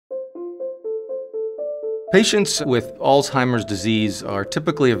Patients with Alzheimer's disease are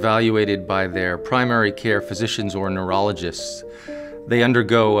typically evaluated by their primary care physicians or neurologists. They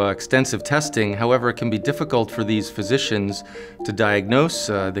undergo extensive testing. However, it can be difficult for these physicians to diagnose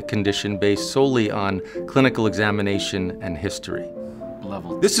the condition based solely on clinical examination and history.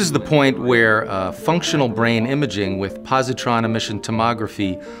 This is the point where functional brain imaging with positron emission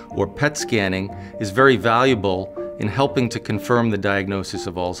tomography or PET scanning is very valuable in helping to confirm the diagnosis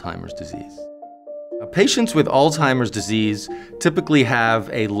of Alzheimer's disease. Patients with Alzheimer's disease typically have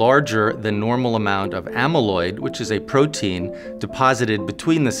a larger than normal amount of amyloid, which is a protein deposited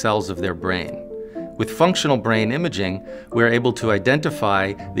between the cells of their brain. With functional brain imaging, we're able to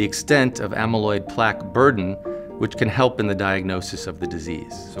identify the extent of amyloid plaque burden, which can help in the diagnosis of the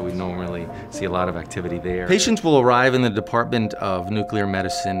disease. So we normally see a lot of activity there. Patients will arrive in the Department of Nuclear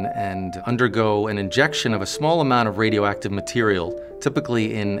Medicine and undergo an injection of a small amount of radioactive material,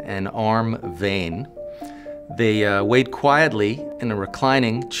 typically in an arm vein. They wait quietly in a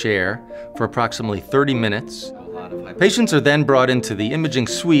reclining chair for approximately 30 minutes. Patients are then brought into the imaging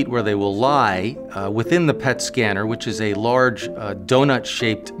suite where they will lie within the PET scanner, which is a large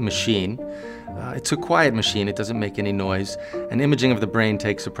donut-shaped machine. It's a quiet machine, it doesn't make any noise, and imaging of the brain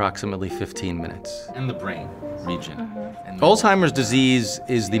takes approximately 15 minutes. And the brain region. Alzheimer's disease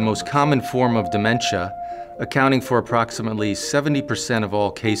is the most common form of dementia, accounting for approximately 70% of all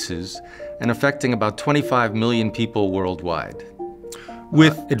cases and affecting about 25 million people worldwide.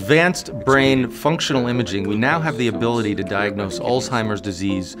 With advanced brain functional imaging, we now have the ability to diagnose Alzheimer's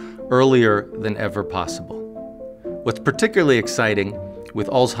disease earlier than ever possible. What's particularly exciting with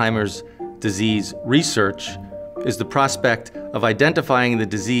Alzheimer's disease research is the prospect of identifying the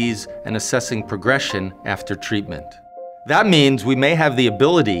disease and assessing progression after treatment. That means we may have the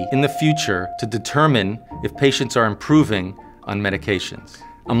ability in the future to determine if patients are improving on medications.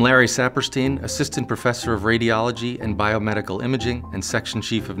 I'm Larry Saperstein, Assistant Professor of Radiology and Biomedical Imaging and Section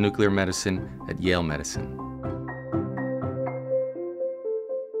Chief of Nuclear Medicine at Yale Medicine.